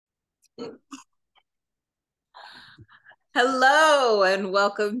Hello and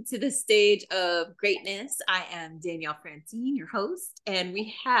welcome to the stage of greatness. I am Danielle Francine, your host, and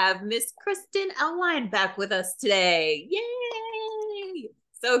we have Miss Kristen Elwine back with us today. Yay!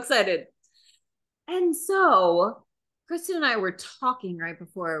 So excited. And so, Kristen and I were talking right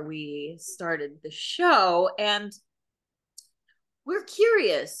before we started the show, and we're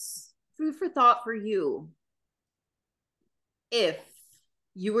curious, food for thought for you. If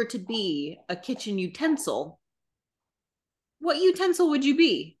you were to be a kitchen utensil, what utensil would you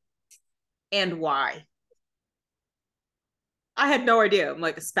be and why? I had no idea. I'm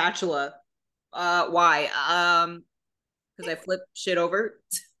like a spatula. Why? Because I flip shit over.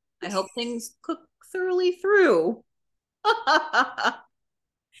 I help things cook thoroughly through.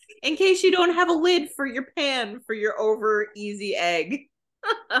 In case you don't have a lid for your pan for your over easy egg.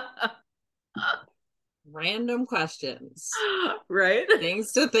 Random questions, Right?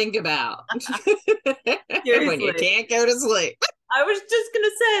 things to think about when you Seriously. can't go to sleep. I was just gonna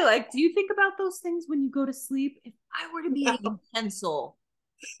say, like, do you think about those things when you go to sleep? If I were to be a No, utensil,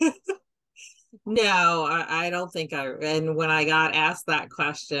 no, I don't think I. And when I got asked that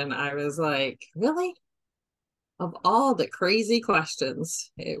question, I was like, really? Of all the crazy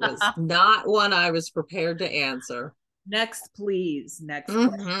questions, it was not one I was prepared to answer. next, please. Next Mm-hmm.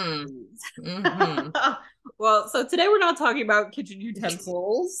 question, please. Mm-hmm. Well, so today we're not talking about kitchen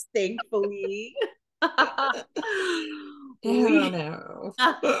utensils, thankfully. Oh we no.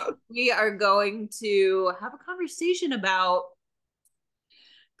 we are going to have a conversation about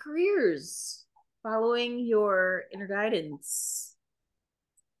careers, following your inner guidance,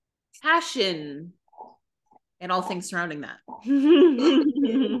 passion, and all things surrounding that.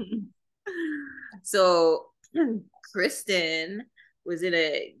 So, Kristen was in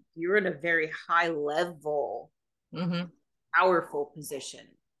a you're in a very high level, Mm-hmm. powerful position,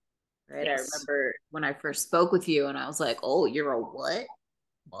 right? I Yes. remember when I first spoke with you, and I was like, "Oh, you're a what?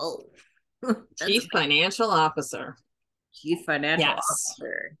 Whoa, that's Chief Financial Officer. chief financial Yes.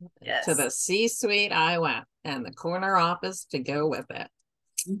 officer." To Yes. the C-suite I went, and the corner office to go with it.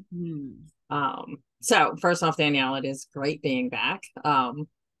 Mm-hmm. So first off, Danielle, it is great being back.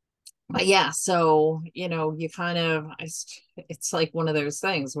 But yeah, so you kind of, it's like one of those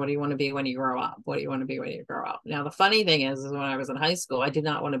things. What do you want to be when you grow up? What do you want to be when you grow up? Now, the funny thing is when I was in high school, I did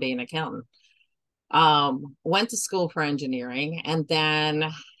not want to be an accountant. Went to school for engineering and then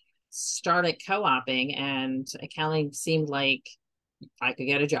started co-oping, and accounting seemed like I could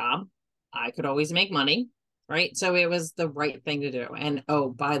get a job. I could always make money, right? So it was the right thing to do. And oh,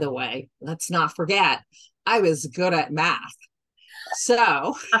 by the way, let's not forget, I was good at math.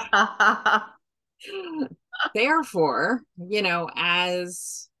 So therefore,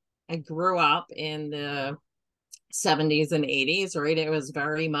 as I grew up in the 70s and 80s, right, it was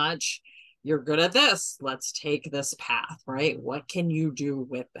very much, you're good at this. Let's take this path, right? What can you do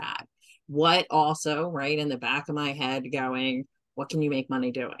with that? What also, right, in the back of my head going, what can you make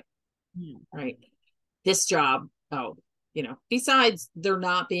money doing? Right. This job, oh, besides there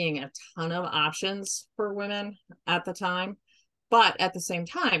not being a ton of options for women at the time, but at the same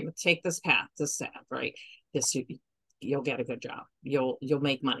time, take this path, right? This, you'll get a good job. You'll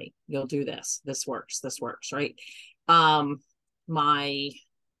make money. You'll do this. This works, right? My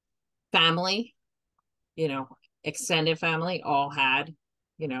family, you know, extended family all had,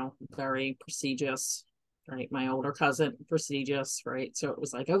 very prestigious, right? My older cousin, prestigious, right? So it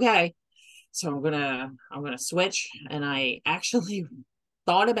was like, okay, so I'm gonna switch. And I actually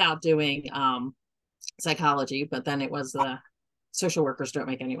thought about doing psychology, but then it was the social workers don't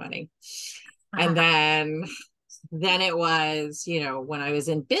make any money. And then it was, when I was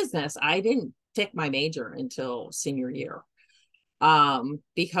in business, I didn't pick my major until senior year,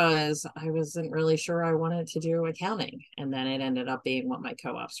 because I wasn't really sure I wanted to do accounting. And then it ended up being what my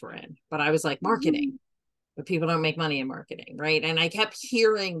co-ops were in. But I was like, marketing, but people don't make money in marketing, right? And I kept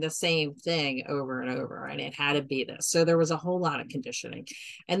hearing the same thing over and over, and it had to be this. So there was a whole lot of conditioning.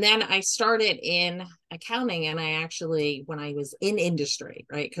 And then I started in accounting, and I actually, when I was in industry,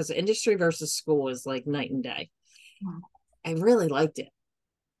 right? Because industry versus school is like night and day. I really liked it.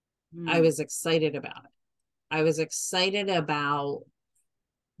 I was excited about it. I was excited about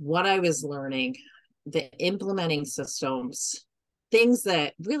what I was learning, the implementing systems, things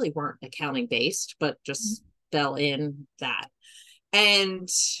that really weren't accounting based, but just fell in that, and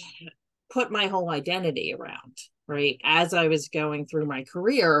put my whole identity around, right? As I was going through my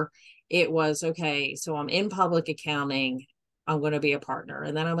career, it was okay, so I'm in public accounting. I'm going to be a partner.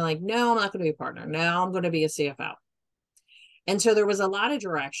 And then I'm like, no, I'm not going to be a partner. No, I'm going to be a CFO. And so there was a lot of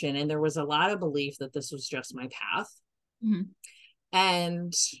direction, and there was a lot of belief that this was just my path. Mm-hmm.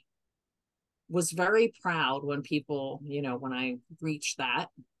 And was very proud when people, when I reached that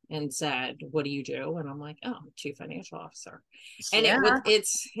and said, what do you do? And I'm like, oh, I'm chief financial officer. And Yeah.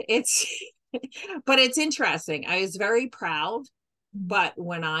 it's but it's interesting. I was very proud. But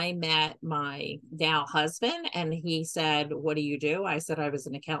when I met my now husband and he said, what do you do? I said, I was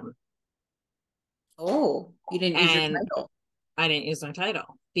an accountant. Oh, you didn't use your And title. I didn't use my title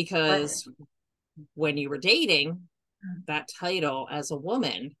What? because when you were dating, that title as a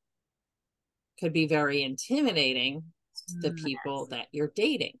woman could be very intimidating to the people that you're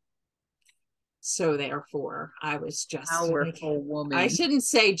dating. So therefore, I was just Powerful I woman. shouldn't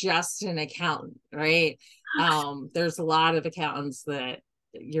say just an accountant, right? There's a lot of accountants that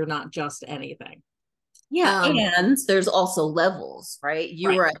you're not just anything. Yeah, and there's also levels, right? You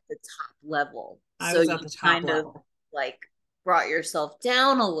Right. were at the top level. I So was you at the top kind of level. like brought yourself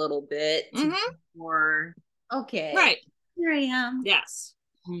down a little bit to be Mm-hmm. more okay. Right. Here I am. Yes.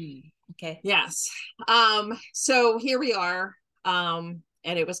 Okay. Yes. So here we are.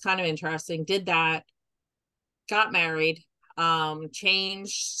 And it was kind of interesting. Did that, got married,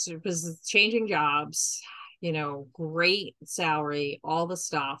 changed, was changing jobs, great salary, all the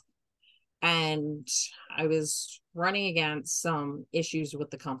stuff. And I was running against some issues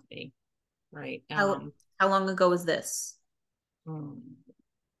with the company, right? How long ago was this?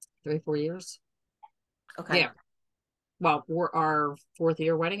 3 4 years. Okay. Yeah. Well, our 4th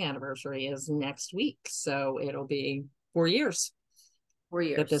year wedding anniversary is next week, so it'll be 4 years 4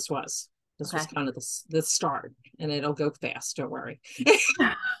 years. that this was Okay. kind of the start, and it'll go fast, don't worry.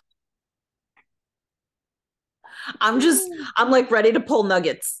 I'm like ready to pull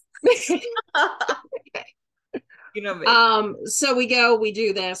nuggets. You know me. So we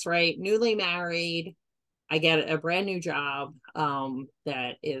do this, right? Newly married, I get a brand new job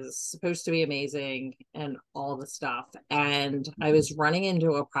that is supposed to be amazing and all the stuff. And I was running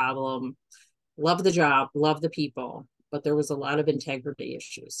into a problem. Love the job, love the people, but there was a lot of integrity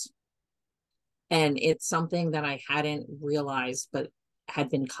issues. And it's something that I hadn't realized, but had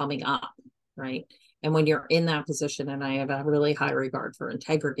been coming up, right? And when you're in that position, and I have a really high regard for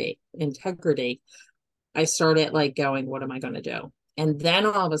integrity, I started like going, what am I going to do? And then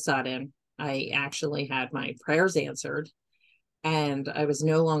all of a sudden, I actually had my prayers answered and I was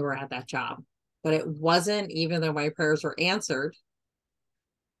no longer at that job. But it wasn't, even though my prayers were answered,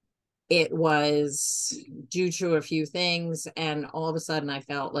 it was due to a few things. And all of a sudden, I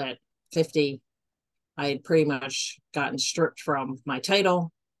felt that 50, I had pretty much gotten stripped from my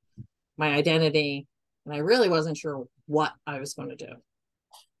title, my identity, and I really wasn't sure what I was going to do.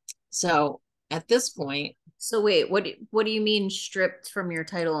 So at this point, So wait, what do you mean stripped from your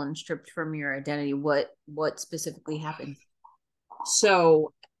title and stripped from your identity? What specifically happened?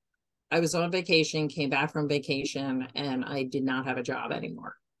 so I was on vacation, came back from vacation, and I did not have a job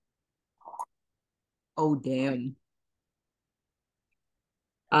anymore. Oh damn.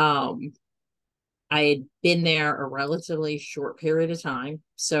 Um, I had been there a relatively short period of time.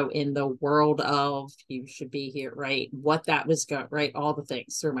 So in the world of you should be here, right? What that was going, right? All the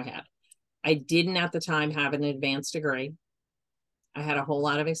things through my head. I didn't at the time have an advanced degree. I had a whole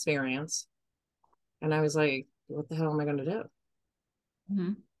lot of experience. And I was like, what the hell am I going to do?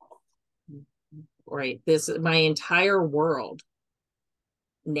 Mm-hmm. Right. My entire world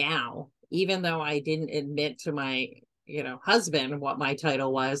now, even though I didn't admit to my, husband what my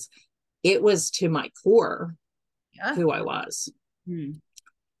title was, it was to my core who I was.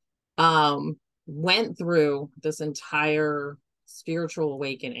 Went through this entire spiritual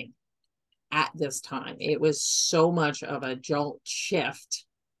awakening at this time. It was so much of a jolt shift.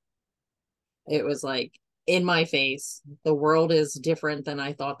 It was like in my face. The world is different than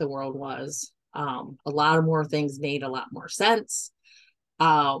I thought the world was. A lot of more things made a lot more sense.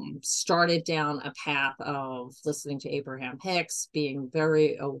 Started down a path of listening to Abraham Hicks, being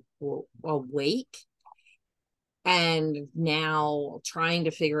very awake, and now trying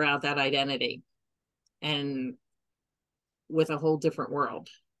to figure out that identity and with a whole different world.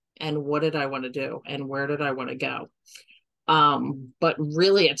 And what did I want to do? And where did I want to go? But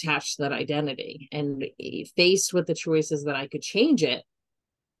really attached to that identity and faced with the choices that I could change it,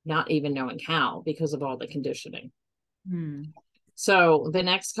 not even knowing how because of all the conditioning. So the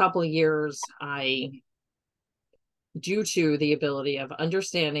next couple of years, due to the ability of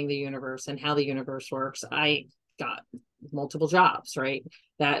understanding the universe and how the universe works, I got multiple jobs, right?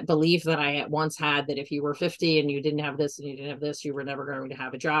 That belief that I once had that if you were 50 and you didn't have this and you didn't have this, you were never going to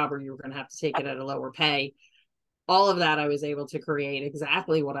have a job or you were going to have to take it at a lower pay. All of that, I was able to create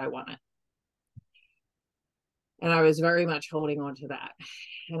exactly what I wanted. And I was very much holding on to that.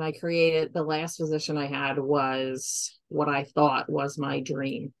 And I created, the last position I had was what I thought was my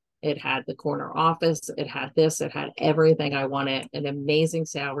dream. It had the corner office. It had this. It had everything I wanted, an amazing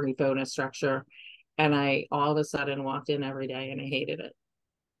salary bonus structure. And I all of a sudden walked in every day and I hated it.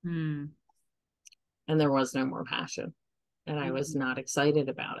 Hmm. And there was no more passion. And I was not excited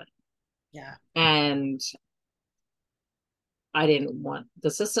about it. Yeah. And I didn't want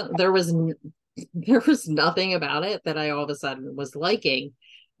the system. There was nothing about it that I all of a sudden was liking.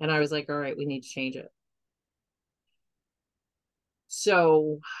 And I was like, all right, we need to change it.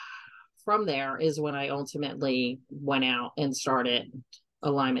 So from there is when I ultimately went out and started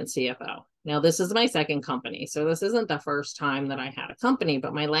Alignment CFO. Now, this is my second company. So this isn't the first time that I had a company,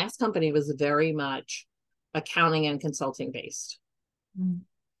 but my last company was very much accounting and consulting based. Mm.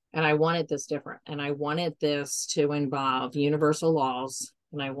 And I wanted this different. And I wanted this to involve universal laws.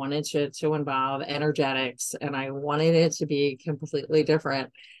 And I wanted to involve energetics. And I wanted it to be completely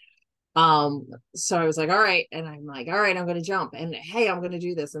different. So I was like, all right. And I'm like, all right, I'm going to jump and hey, I'm going to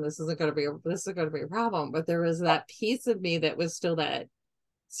do this. And this isn't going to be a problem. But there was that piece of me that was still that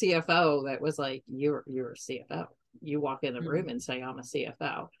CFO that was like, you're a CFO. You walk in the room and say, I'm a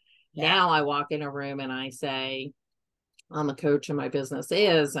CFO. Yeah. Now I walk in a room and I say, I'm a coach and my business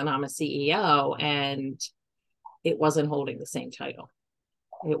is, and I'm a CEO. And it wasn't holding the same title.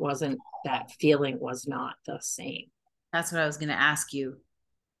 It wasn't, that feeling was not the same. That's what I was going to ask you.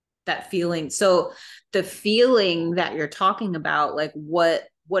 That feeling. So the feeling that you're talking about, like what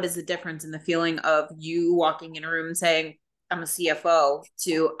is the difference in the feeling of you walking in a room saying, I'm a CFO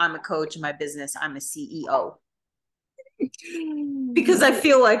to I'm a coach in my business, I'm a CEO? Because I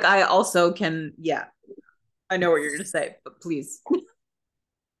feel like I also can, yeah, I know what you're going to say, but please.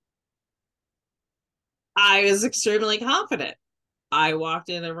 I was extremely confident. I walked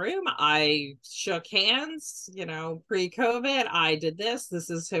in the room, I shook hands, pre-COVID, I did this. This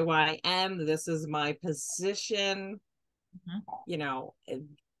is who I am. This is my position.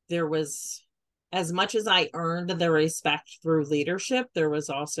 There was, as much as I earned the respect through leadership, there was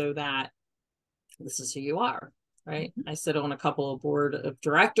also that this is who you are, right? I sit on a couple of board of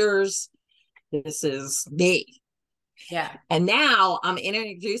directors. This is me. Yeah. And now I'm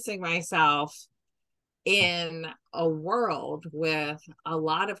introducing myself in a world with a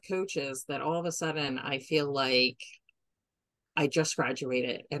lot of coaches that all of a sudden I feel like I just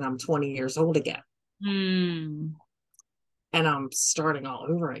graduated and I'm 20 years old again. And I'm starting all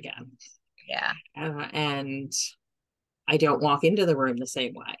over again. Yeah. And I don't walk into the room the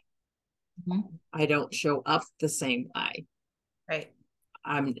same way. I don't show up the same way. Right.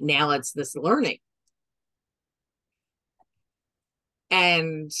 Now it's this learning.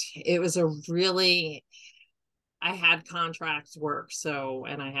 And it was I had contract work,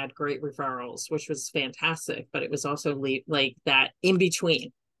 and I had great referrals, which was fantastic, but it was also like that in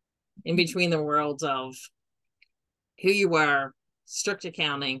between the worlds of who you were, strict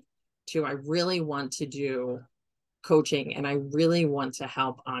accounting, to I really want to do coaching and I really want to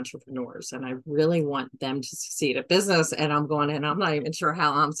help entrepreneurs and I really want them to succeed at business. And I'm not even sure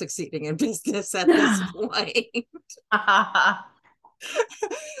how I'm succeeding in business at this point.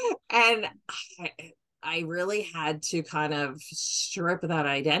 And I really had to kind of strip that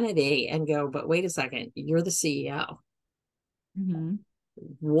identity and go, but wait a second, you're the CEO.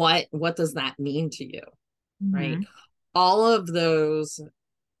 What does that mean to you? Right? All of those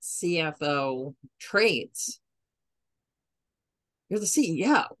CFO traits, you're the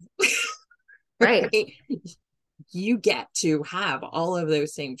CEO. Right. You get to have all of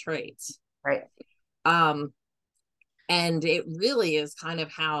those same traits. Right. And it really is kind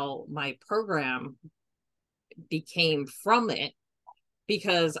of how my program became from it,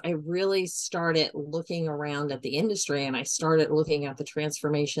 because I really started looking around at the industry and I started looking at the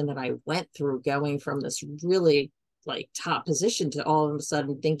transformation that I went through going from this really like top position to all of a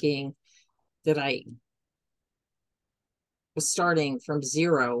sudden thinking that I was starting from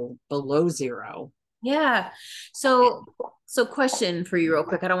zero, below zero. Yeah. So question for you real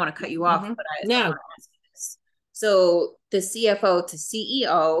quick. I don't want to cut you off, but I want to ask you this. So the CFO to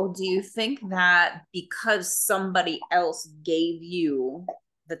CEO, do you think that because somebody else gave you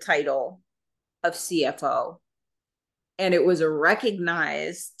the title of CFO and it was a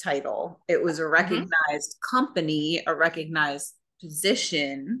recognized title, it was a recognized company, a recognized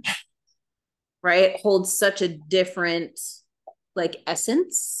position, right, holds such a different like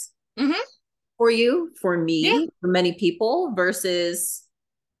essence for you, for me, for many people, versus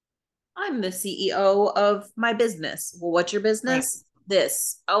I'm the CEO of my business. Well, what's your business? Right.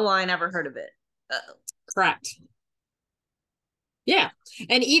 This. Oh, I never heard of it. Correct. Yeah.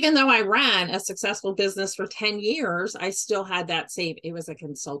 And even though I ran a successful business for 10 years, I still had that same, it was a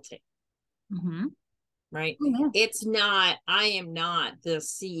consulting. right? Oh, yeah. It's not, I am not the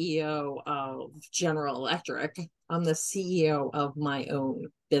CEO of General Electric. I'm the CEO of my own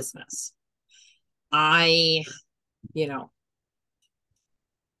business. I, you know,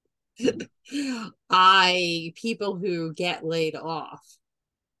 people who get laid off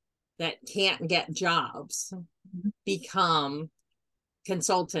that can't get jobs become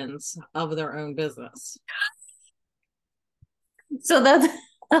consultants of their own business. So that's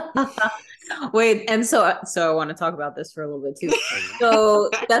wait, and so I want to talk about this for a little bit too. So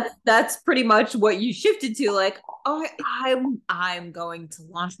that's pretty much what you shifted to, like, oh, I'm going to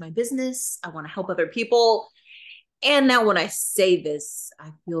launch my business. I want to help other people. And now when I say this,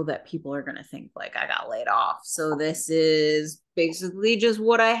 I feel that people are gonna think like I got laid off. So this is basically just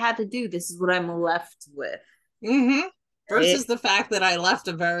what I had to do. This is what I'm left with. Mm-hmm. Right? Versus the fact that I left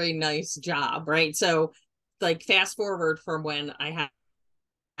a very nice job, right? So, like, fast forward from when I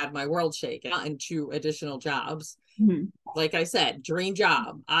had my world shaken and 2 additional jobs. Mm-hmm. Like I said, dream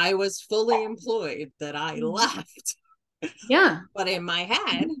job. I was fully employed that I left. Yeah. But in my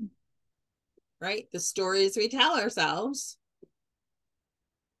head, right, the stories we tell ourselves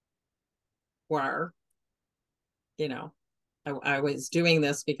were, you know, I was doing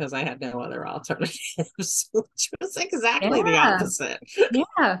this because I had no other alternatives, which was exactly the Yeah. opposite.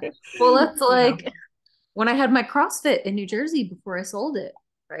 Yeah. Well, that's You know. like when I had my CrossFit in New Jersey before I sold it,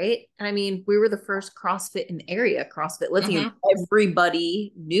 right? And I mean, we were the first CrossFit in the area, CrossFit Lithium. Mm-hmm.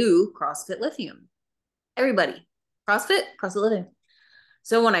 Everybody knew CrossFit Lithium. Everybody. CrossFit Lithium.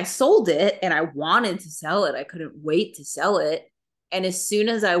 So when I sold it and I wanted to sell it, I couldn't wait to sell it. And as soon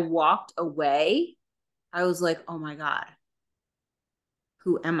as I walked away, I was like, oh my God,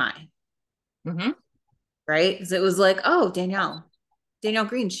 who am I? Mm-hmm. Right? Because it was like, oh, Danielle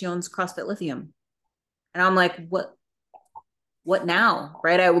Green, she owns CrossFit Lithium. And I'm like, what now?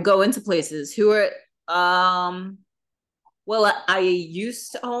 Right? I would go into places who are well, I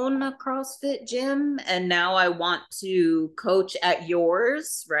used to own a CrossFit gym and now I want to coach at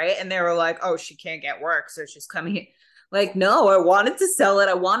yours, right? And they were like, oh, she can't get work, so she's coming here. Like, no, I wanted to sell it.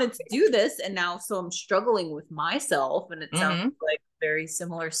 I wanted to do this. And now, so I'm struggling with myself. And it sounds Mm-hmm. like a very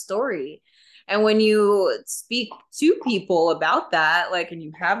similar story. And when you speak to people about that, like, and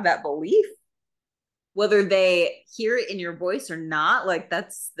you have that belief, whether they hear it in your voice or not, like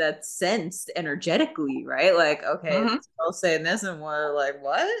that's sensed energetically, right? Like, okay, Mm-hmm. this girl's saying this, and we're like,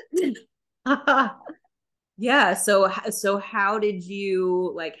 what? Yeah. So how did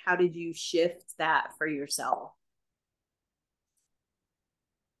you shift that for yourself?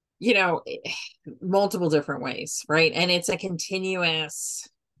 You know, multiple different ways, right? And it's a continuous,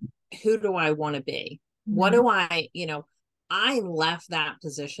 who do I want to be? What Mm-hmm. do I, I left that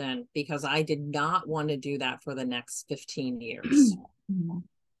position because I did not want to do that for the next 15 years. Mm-hmm.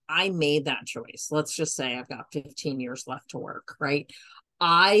 I made that choice. Let's just say I've got 15 years left to work, right?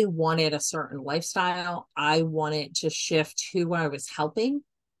 I wanted a certain lifestyle. I wanted to shift who I was helping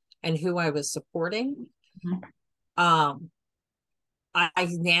and who I was supporting. Um, I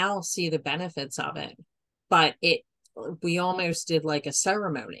now see the benefits of it, but we almost did like a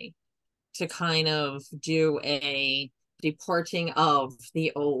ceremony to kind of do a departing of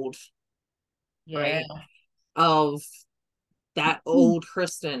the old, Yeah. right? Of that old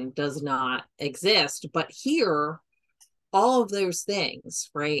Kristen does not exist. But here, all of those things,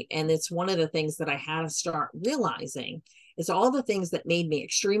 right? And it's one of the things that I had to start realizing is all the things that made me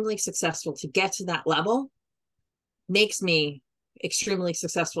extremely successful to get to that level makes me extremely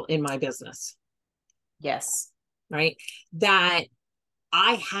successful in my business, Yes. right? That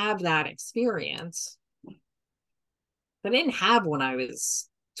I have that experience that I didn't have when I was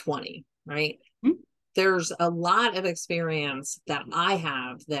 20, right? There's a lot of experience that I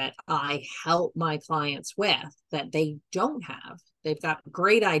have that I help my clients with that they don't have. They've got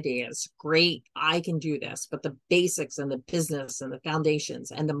great ideas, great, I can do this, but the basics and the business and the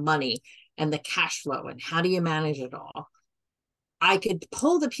foundations and the money and the cash flow and how do you manage it all? I could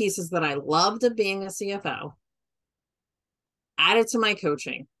pull the pieces that I loved of being a CFO, add it to my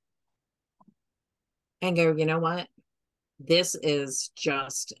coaching, and go, you know what? This is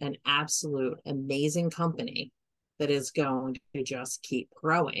just an absolute amazing company that is going to just keep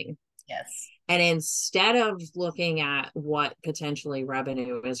growing. Yes. And instead of looking at what potentially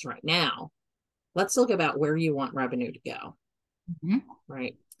revenue is right now, let's look about where you want revenue to go, Mm-hmm.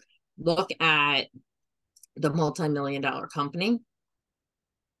 right? Look at the multi-million dollar company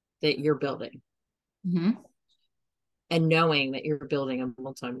that you're building Mm-hmm. and knowing that you're building a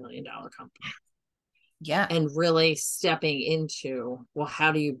multi-million dollar company Yeah. and really stepping into, well,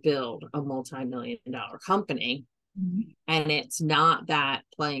 how do you build a multi-million dollar company? Mm-hmm. And it's not that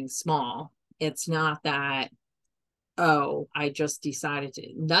playing small. It's not that, oh, I just decided to.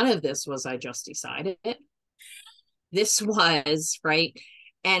 None of this was I just decided. This was, right?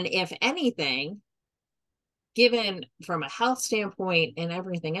 And if anything, given from a health standpoint and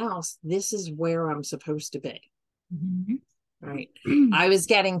everything else, this is where I'm supposed to be. Mm-hmm. Right. I was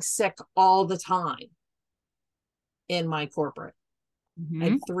getting sick all the time in my corporate. I Mm-hmm.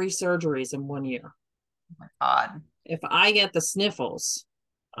 had 3 surgeries in 1 year. Oh my God. If I get the sniffles,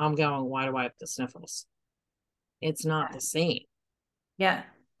 I'm going, why do I have the sniffles? It's not the same. Yeah.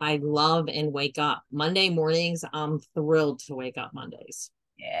 I love and wake up. Monday mornings, I'm thrilled to wake up Mondays.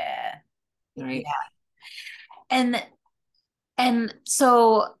 Yeah. Right. Yeah. And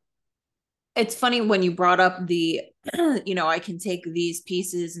so it's funny when you brought up the, I can take these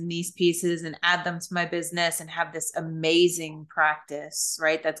pieces and these pieces and add them to my business and have this amazing practice,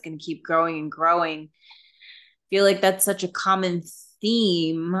 right? That's going to keep growing and growing. I feel like that's such a common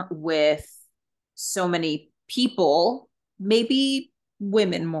theme with so many people, maybe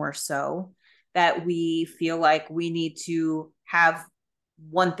women more so, that we feel like we need to have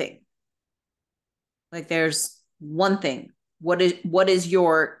one thing. Like there's one thing. What is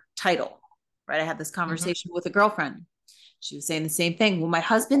your title? Right? I had this Mm-hmm. conversation with a girlfriend. She was saying the same thing. Well, my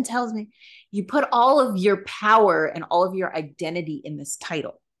husband tells me you put all of your power and all of your identity in this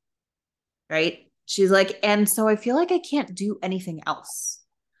title, right? She's like, and so I feel like I can't do anything else.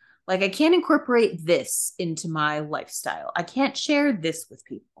 Like I can't incorporate this into my lifestyle. I can't share this with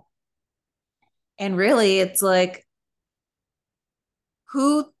people. And really, it's like,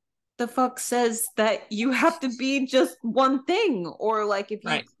 who the fuck says that you have to be just one thing? Or like if you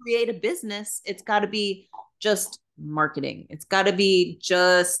Right. create a business, it's got to be just marketing. It's got to be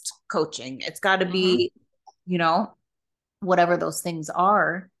just coaching. It's got to Mm-hmm. be, you know, whatever those things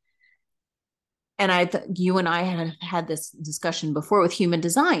are. And you and I had this discussion before with human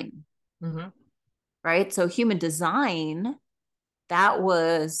design, Mm-hmm. right? So human design, that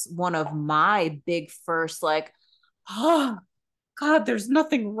was one of my big first like, oh God, there's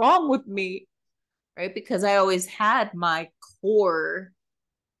nothing wrong with me, right? Because I always had my core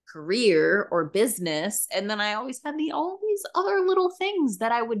career or business, and then I always had all these other little things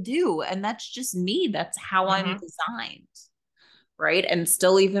that I would do, and that's just me. That's how I'm Mm-hmm. designed, right? And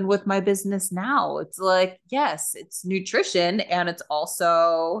still, even with my business now, it's like, yes, it's nutrition, and it's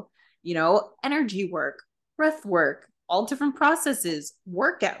also, energy work, breath work, all different processes,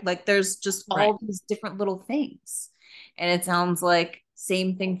 workout. Like there's just Right. all these different little things. And it sounds like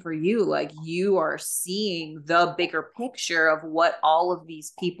same thing for you. Like you are seeing the bigger picture of what all of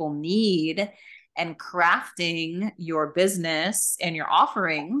these people need and crafting your business and your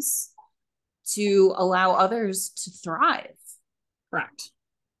offerings to allow others to thrive. Correct.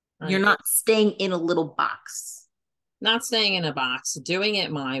 You're Right. not staying in a little box. Not staying in a box, doing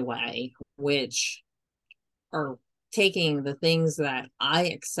it my way, which are taking the things that I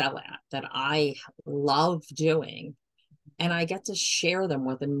excel at, that I love doing, and I get to share them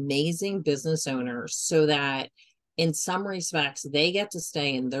with amazing business owners so that in some respects they get to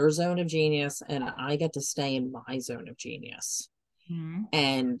stay in their zone of genius and I get to stay in my zone of genius. Mm-hmm.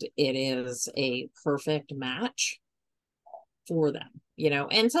 And it is a perfect match for them,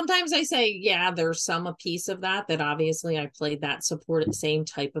 and sometimes I say, yeah, there's a piece of that obviously I played that same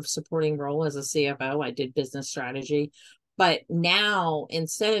type of supporting role as a CFO. I did business strategy, but now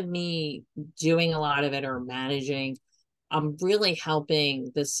instead of me doing a lot of it or managing, I'm really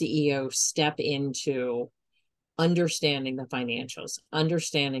helping the CEO step into understanding the financials,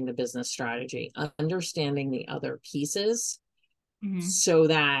 understanding the business strategy, understanding the other pieces, Mm-hmm. so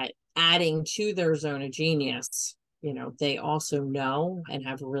that adding to their zone of genius, they also know and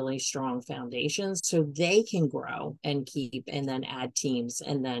have really strong foundations so they can grow and keep and then add teams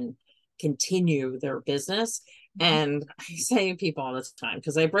and then continue their business. And I say to people all the time,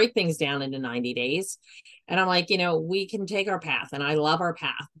 because I break things down into 90 days, and I'm like, we can take our path, and I love our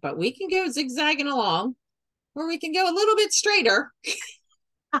path, but we can go zigzagging along, or we can go a little bit straighter.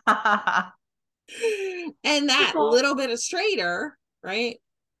 And that little bit of straighter, right?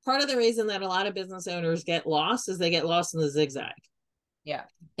 Part of the reason that a lot of business owners get lost is they get lost in the zigzag. Yeah.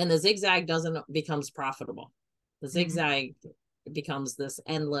 And the zigzag doesn't becomes profitable. The Mm-hmm. zigzag becomes this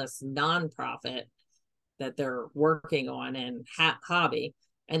endless nonprofit that they're working on and hobby.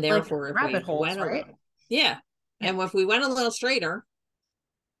 And Like therefore, if rabbit we holes, went a right? little, yeah. Yeah. And if we went a little straighter,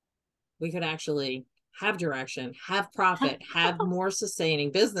 we could actually have direction, have profit, have more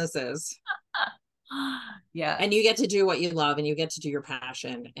sustaining businesses. Yeah. And you get to do what you love and you get to do your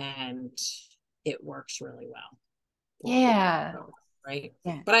passion, and it works really well for Yeah. both, right?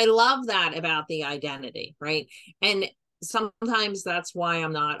 Yeah. But I love that about the identity, right? And sometimes that's why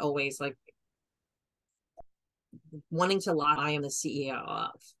I'm not always like wanting to lie I am the CEO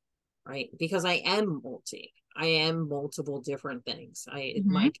of, right? Because I am multiple different things. I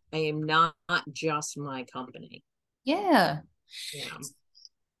am not just my company. Yeah. Yeah.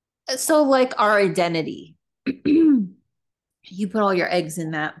 So like our identity, you put all your eggs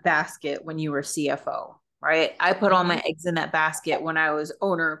in that basket when you were CFO, right? I put all Mm-hmm. my eggs in that basket when I was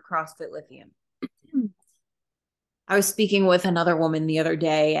owner of CrossFit Lithium. I was speaking with another woman the other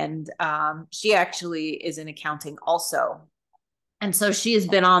day, and she actually is in accounting also. And so she has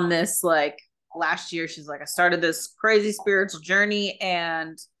been on this like last year. She's like, I started this crazy spiritual journey,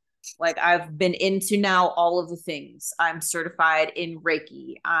 and like I've been into now all of the things. I'm certified in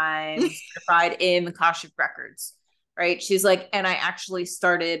Reiki, I'm certified in the Akashic Records, right? She's like, and I actually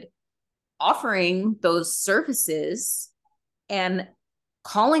started offering those services and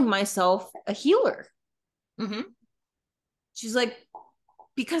calling myself a healer. Mm-hmm. She's like,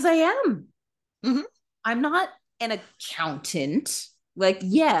 because I am. Mm-hmm. I'm not an accountant. Like,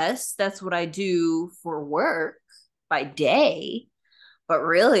 yes, that's what I do for work by day. But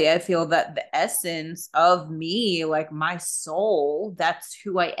really, I feel that the essence of me, like my soul, that's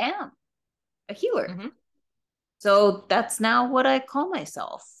who I am, a healer. Mm-hmm. So that's now what I call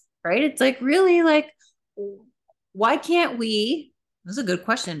myself, right? It's like, really, like, why can't we? This is a good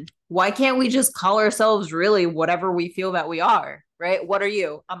question. Why can't we just call ourselves really whatever we feel that we are, right? What are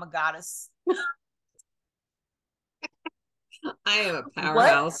you? I'm a goddess. I am a What?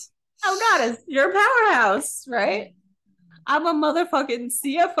 powerhouse. I'm a goddess. You're a powerhouse, right? I'm a motherfucking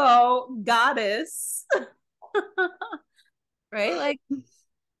CFO goddess, right? Like,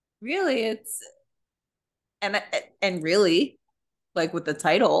 really, it's and and really, like with the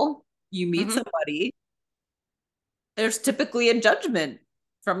title, you meet Mm-hmm. somebody, there's typically a judgment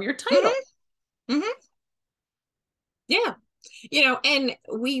from your title. Mm-hmm. Mm-hmm. Yeah. And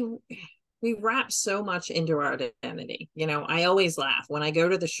we wrap so much into our identity. I always laugh when I go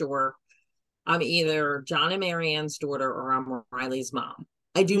to the shore. I'm either John and Marianne's daughter or I'm Riley's mom.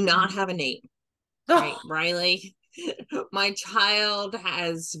 I do not have a name, right? Oh, Riley, my child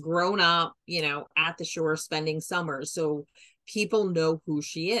has grown up, at the shore spending summers. So people know who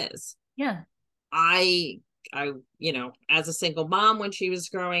she is. yeah. I I, as a single mom when she was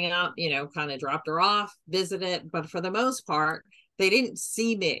growing up, kind of dropped her off, visited, but for the most part, they didn't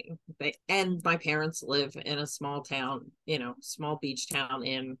see me. And my parents live in a small town, small beach town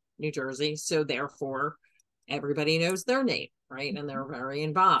in New Jersey. So therefore, everybody knows their name, right? And they're very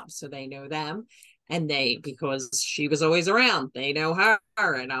involved. So they know them. And because she was always around, they know her.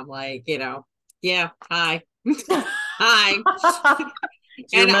 And I'm like, yeah, hi. Hi. Do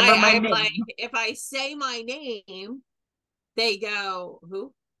you And remember my I'm like, name? if I say my name, they go,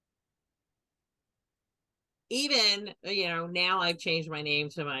 who? Even, now I've changed my name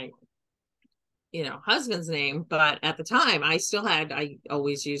to my, husband's name. But at the time, I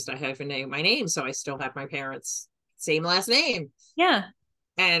always used a hyphenate my name. So I still had my parents' same last name. Yeah.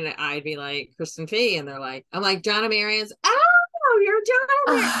 And I'd be like, Kristen Fee. And I'm like, John and Marianne's. Oh, you're John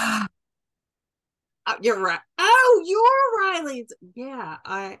and Marianne. You're right. Oh, you're Riley. Yeah,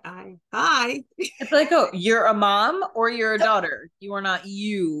 hi. It's like, oh, you're a mom or you're a daughter. You are not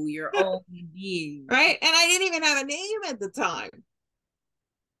you, your own being. Right. And I didn't even have a name at the time,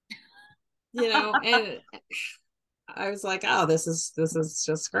 and I was like, oh, this is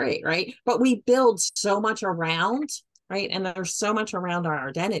just great. Right. But we build so much around, right. And there's so much around our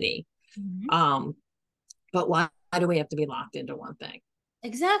identity. Mhm. Um, but why do we have to be locked into one thing?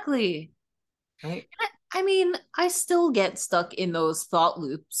 Exactly. Right. I mean, I still get stuck in those thought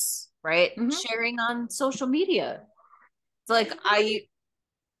loops, right? Mm-hmm. Sharing on social media. It's like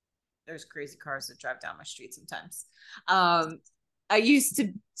there's crazy cars that drive down my street sometimes. I used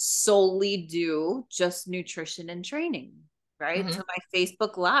to solely do just nutrition and training, right? Mm-hmm. So my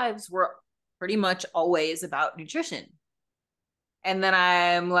Facebook lives were pretty much always about nutrition. And then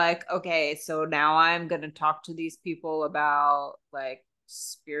I'm like, okay, so now I'm going to talk to these people about like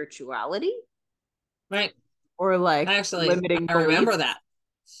spirituality Right. or like Actually, limiting I remember beliefs.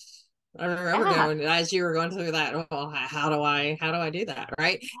 that. I remember Yeah. going as you were going through that. Well, how do I do that?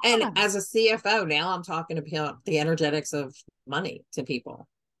 Right. And Yeah. as a CFO, now I'm talking about the energetics of money to people.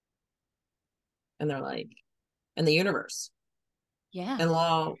 And they're like, and the universe Yeah. and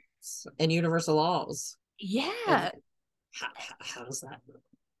laws and universal laws. And Yeah. how does that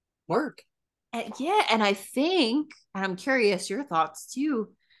work? Yeah. And I think, and I'm curious your thoughts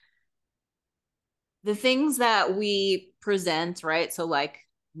too, the things that we present, right? So, like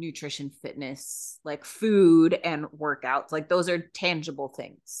nutrition, fitness, like food and workouts, like those are tangible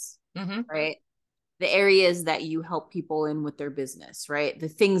things, Mm-hmm. right? the areas that you help people in with their business, right? The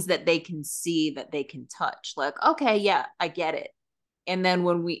things that they can see, that they can touch. Like, okay, yeah, I get it. And then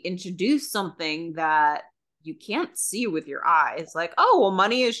when we introduce something that you can't see with your eyes, like, oh, well,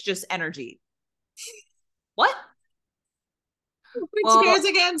 money is just energy. What? Which Well, goes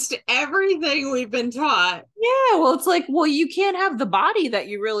against everything we've been taught. yeah, well, it's like, well, you can't have the body that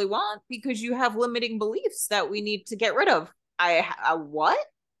you really want because you have limiting beliefs that we need to get rid of. I what?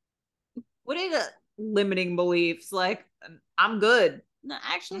 What are the limiting beliefs? Like, I'm good. No,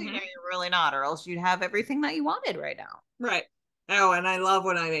 actually, Mm-hmm. no, you're really not, or else you'd have everything that you wanted right now. Right. Oh, and I love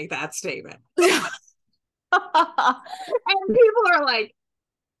when I make that statement. And people are like,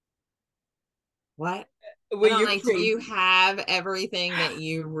 what? Well, And I'm you're like, do you crazy. have everything that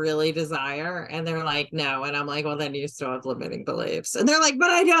you really desire? And they're like, no. And I'm like, well, then you still have limiting beliefs. And they're like, but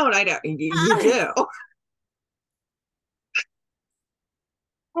I don't. I don't. You do.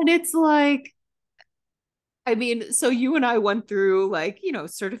 And it's like, I mean, so you and I went through like,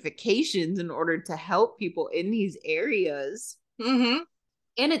 certifications in order to help people in these areas. Mm-hmm.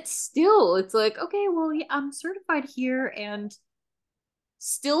 And it's like, okay, well, yeah, I'm certified here and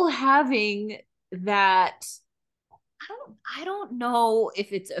still having that. I don't know if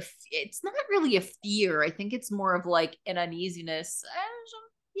it's not really a fear. I think it's more of like an uneasiness.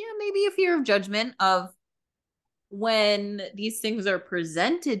 Yeah, maybe a fear of judgment of when these things are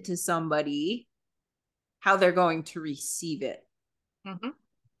presented to somebody, how they're going to receive it, Mm-hmm.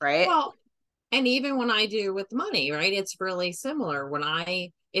 right? Well, and even when I do with money, right? It's really similar.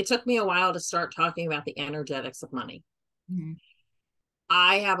 It took me a while to start talking about the energetics of money. Mm-hmm.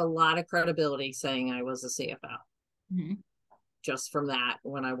 I have a lot of credibility saying I was a CFO Mm-hmm. just from that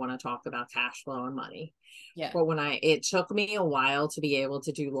when I want to talk about cash flow and money. Yeah. But it took me a while to be able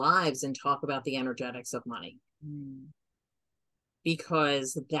to do lives and talk about the energetics of money Mm-hmm.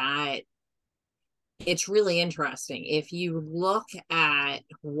 because it's really interesting. If you look at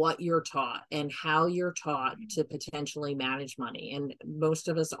what you're taught and how you're taught to potentially manage money, and most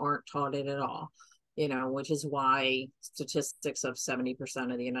of us aren't taught it at all, which is why statistics of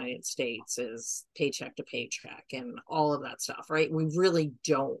 70% of the United States is paycheck to paycheck and all of that stuff, right?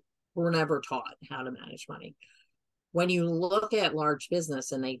 We're never taught how to manage money. When you look at large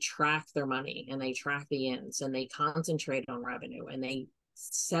business and they track their money and they track the ins and they concentrate on revenue and they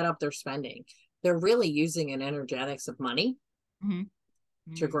set up their spending, they're really using an energetics of money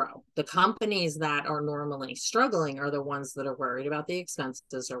to grow. The companies that are normally struggling are the ones that are worried about the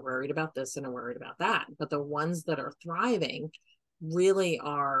expenses, are worried about this, and are worried about that. But the ones that are thriving really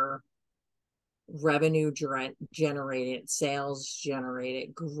are revenue generated, sales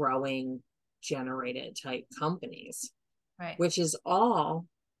generated, growing generated type companies, Right. which is all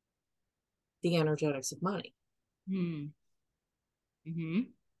the energetics of money. Mm-hmm.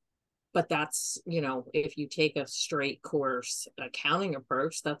 But that's, if you take a straight course accounting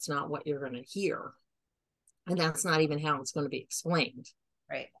approach, that's not what you're going to hear. And that's not even how it's going to be explained.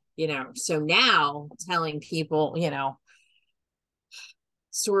 Right. So now telling people,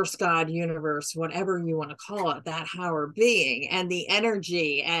 source, God, universe, whatever you want to call it, that higher being and the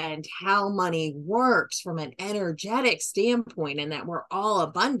energy and how money works from an energetic standpoint and that we're all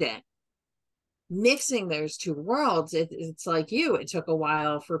abundant. Mixing those two worlds, it's like it took a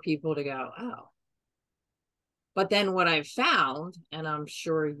while for people to go, oh. But then what I've found, and I'm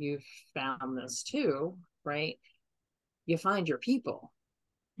sure you've found this too, right? You find your people.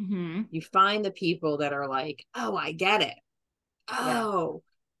 Mm-hmm. You find the people that are like, oh, I get it. Yeah.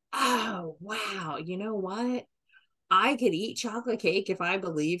 Oh, wow. You know what? I could eat chocolate cake if I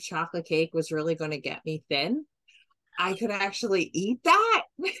believed chocolate cake was really going to get me thin. I could actually eat that.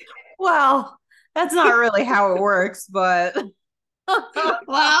 Well, that's not really how it works, but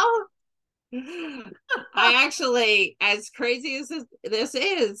Well, I actually, as crazy as this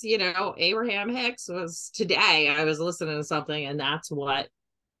is, Abraham Hicks was today. I was listening to something, and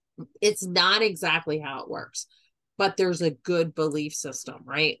it's not exactly how it works, but there's a good belief system,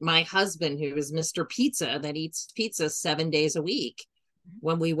 right? My husband, who is Mr. Pizza, that eats pizza 7 days a week,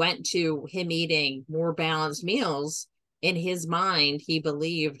 when we went to him eating more balanced meals, in his mind, he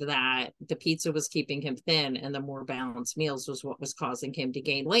believed that the pizza was keeping him thin and the more balanced meals was what was causing him to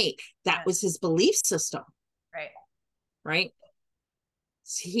gain weight. That was his belief system. right. Right.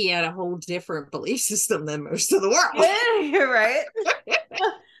 So he had a whole different belief system than most of the world. Yeah, you're right.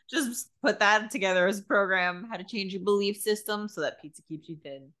 Just put that together as a program, how to change your belief system so that pizza keeps you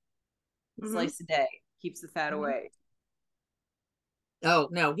thin. Slice a day, keeps the fat away. Oh,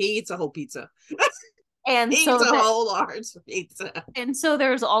 no, he eats a whole pizza. And He so eats a whole large pizza. and so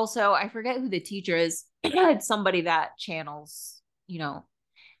there's also, I forget who the teacher is. It's somebody that channels,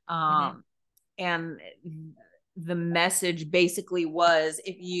 um, and the message basically was,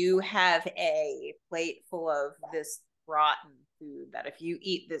 if you have a plate full of this rotten food, that if you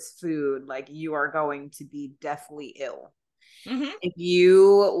eat this food, like, you are going to be deathly ill. Mm-hmm. If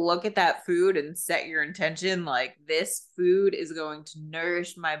you look at that food and set your intention, like, this food is going to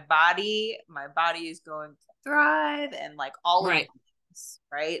nourish my body is going to thrive, and like all of Right. this,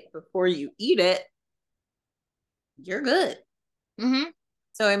 right? Before you eat it, you're good. Mm-hmm.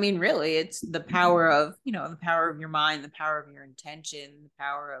 So, I mean, really, it's the power of, the power of your mind, the power of your intention, the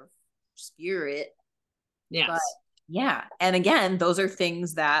power of spirit. But Yes. yeah. And again, those are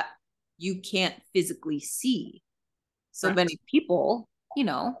things that you can't physically see. So Correct. many people,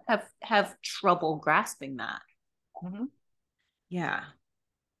 have trouble grasping that. Mm-hmm. Yeah.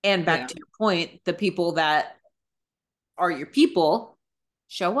 And back Yeah. to your point, the people that are your people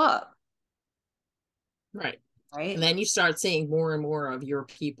show up, Right. And right? then you start seeing more and more of your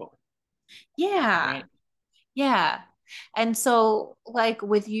people. Yeah. Right. Yeah. And so, like,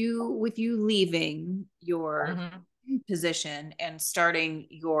 with you leaving your Mm-hmm. position and starting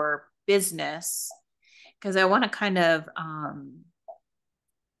your business, because I want to kind of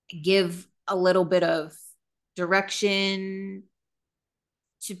give a little bit of direction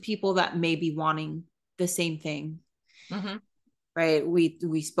to people that may be wanting the same thing, Mm-hmm. right?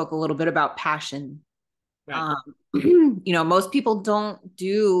 We spoke a little bit about passion. Right. Most people don't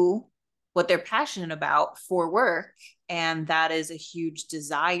do what they're passionate about for work, and that is a huge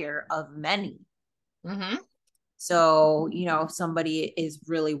desire of many. Mm-hmm. So, if somebody is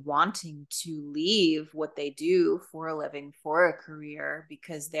really wanting to leave what they do for a living, for a career,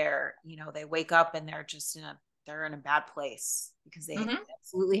 because they wake up and they're in a bad place because they Mm-hmm.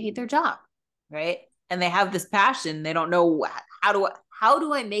 absolutely hate their job, right? And they have this passion. They don't know how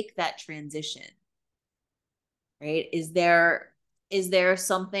do I make that transition, right? Is there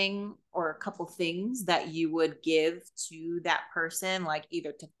something or a couple things that you would give to that person, like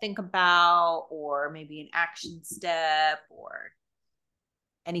either to think about or maybe an action step or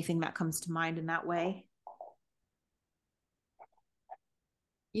anything that comes to mind in that way?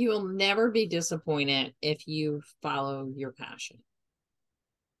 You will never be disappointed if you follow your passion.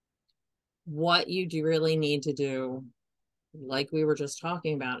 What you do really need to do, like we were just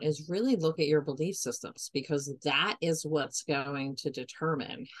talking about, is really look at your belief systems, because that is what's going to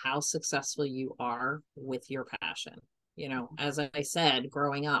determine how successful you are with your passion. As I said,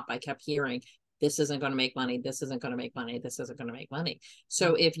 growing up, I kept hearing, this isn't going to make money, this isn't going to make money, this isn't going to make money.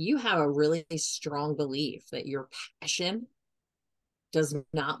 So if you have a really strong belief that your passion does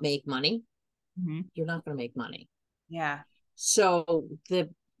not make money, Mm-hmm. you're not going to make money. Yeah. So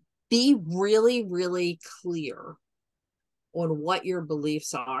be really, really clear on what your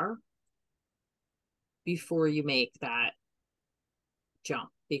beliefs are before you make that jump,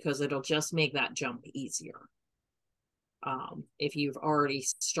 because it'll just make that jump easier. If you've already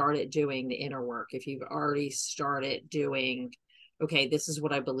started doing the inner work, if you've already started doing, okay, this is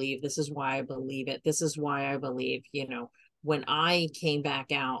what I believe, this is why I believe it, this is why I believe, when I came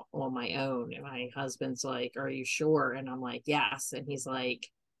back out on my own, and my husband's like, are you sure? And I'm like, yes. And he's like,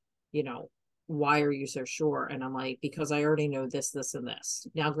 why are you so sure? And I'm like, because I already know this, this, and this.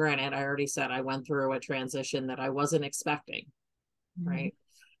 Now, granted, I already said I went through a transition that I wasn't expecting, Mm-hmm. right?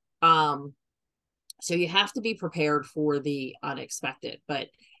 So you have to be prepared for the unexpected. But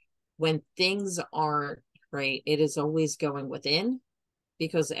when things aren't right, it is always going within,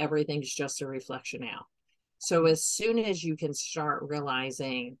 because everything's just a reflection out. So as soon as you can start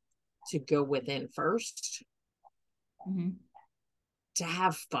realizing to go within first, Mm-hmm. to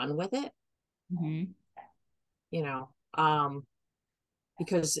have fun with it, Mm-hmm. you know,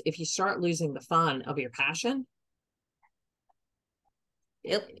 because if you start losing the fun of your passion,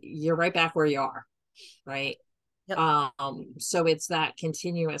 Yep. you're right back where you are, right? Yep. So it's that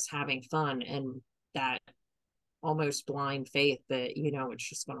continuous having fun and that almost blind faith that it's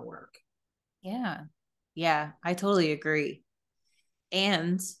just going to work. Yeah. Yeah, I totally agree.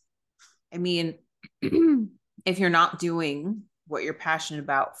 And I mean, if you're not doing what you're passionate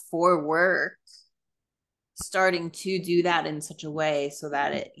about for work, starting to do that in such a way so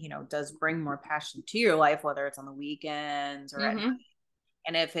that it, does bring more passion to your life, whether it's on the weekends or at night. Mm-hmm.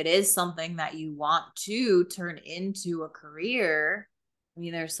 And if it is something that you want to turn into a career, I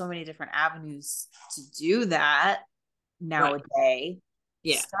mean, there's so many different avenues to do that Right. nowadays.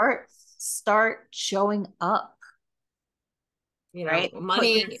 Yeah. Start showing up, right? Put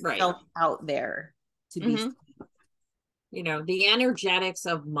Money, right. yourself out there to be Mm-hmm. seen. The energetics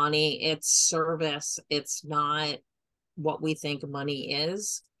of money, it's service, it's not what we think money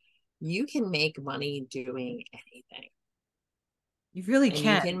is. You can make money doing anything. You really and you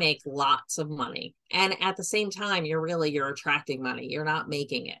can. can make lots of money. And at the same time, you're attracting money. You're not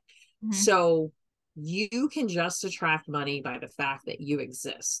making it. Mm-hmm. So you can just attract money by the fact that you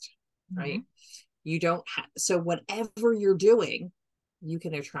exist, Mm-hmm. right? You don't have, so whatever you're doing, you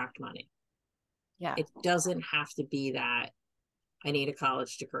can attract money. Yeah. It doesn't have to be that I need a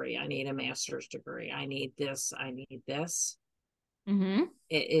college degree, I need a master's degree, I need this, I need this. Mm-hmm.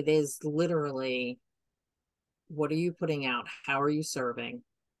 It is literally, what are you putting out? How are you serving?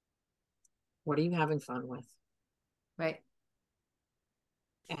 What are you having fun with? Right.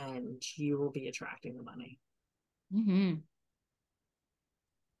 And you will be attracting the money. Mm-hmm.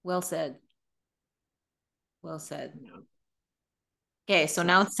 Well said. Well said. You know? Okay, so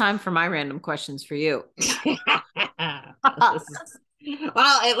now it's time for my random questions for you.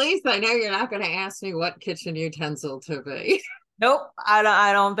 Well, at least I know you're not going to ask me what kitchen utensil to be. Nope,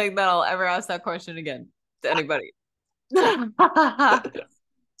 I don't think that I'll ever ask that question again to anybody.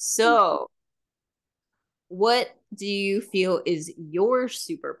 So, what do you feel is your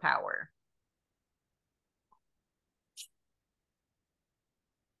superpower?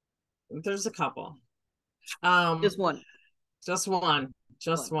 There's a couple. Just one. Just one.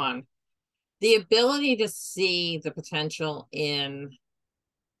 Just One. one. The ability to see the potential in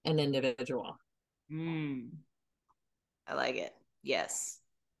an individual. I like it. Yes,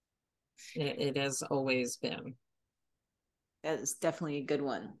 It has always been. that is definitely a good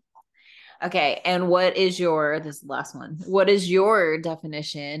one. Okay, and what is your, this is the last one, what is your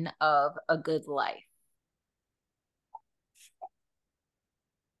definition of a good life?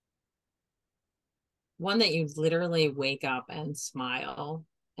 One that you literally wake up and smile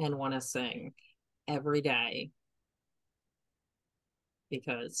and want to sing every day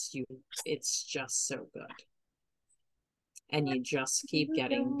because it's just so good. And you just keep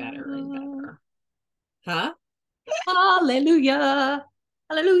getting better and better. Huh? Hallelujah.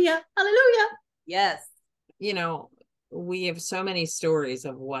 Hallelujah. Hallelujah. Yes. You know, we have so many stories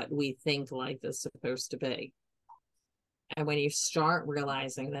of what we think life is supposed to be. And when you start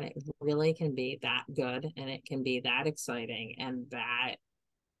realizing that it really can be that good and it can be that exciting and that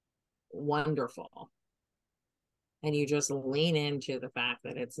wonderful, and you just lean into the fact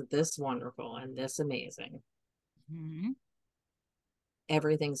that it's this wonderful and this amazing, Mm-hmm.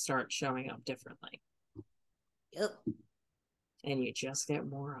 everything starts showing up differently. Yep. And you just get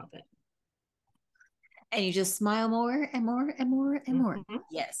more of it. And you just smile more and more and more and more. Mm-hmm.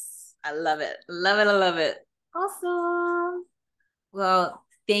 Yes. I love it. Love it. I love it. Awesome. Well,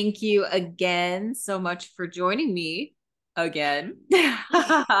 thank you again so much for joining me again.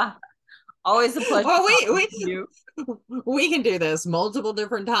 Always a pleasure Well, talking to you. we can do this multiple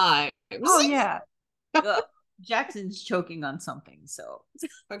different times. Oh, yeah. Jackson's choking on something. So,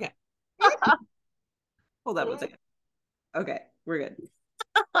 Okay. hold on one second. Okay, we're good.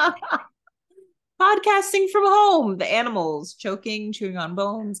 Podcasting from home, the animals choking, chewing on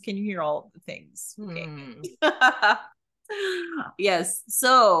bones. Can you hear all of the things? Okay. Yes.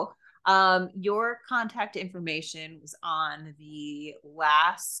 So, your contact information was on the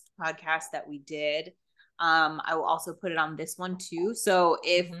last podcast that we did. I will also put it on this one too. So,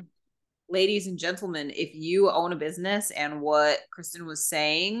 if ladies and gentlemen, if you own a business and what Kristen was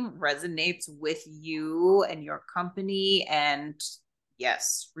saying resonates with you and your company, and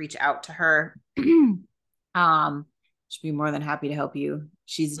yes, reach out to her. She'd be more than happy to help you.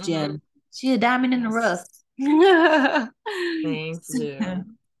 She's a gem. She's a diamond in the rough. Thank you.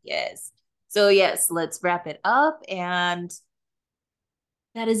 Yes. So yes, let's wrap it up. And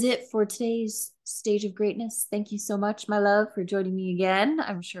that is it for today's Stage of Greatness. Thank you so much, my love, for joining me again.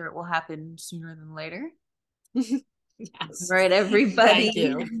 I'm sure it will happen sooner than later. Yes. All right, everybody. Thank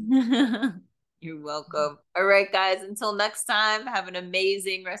you. You're welcome. All right, guys. Until next time, have an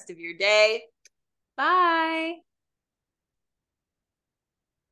amazing rest of your day. Bye.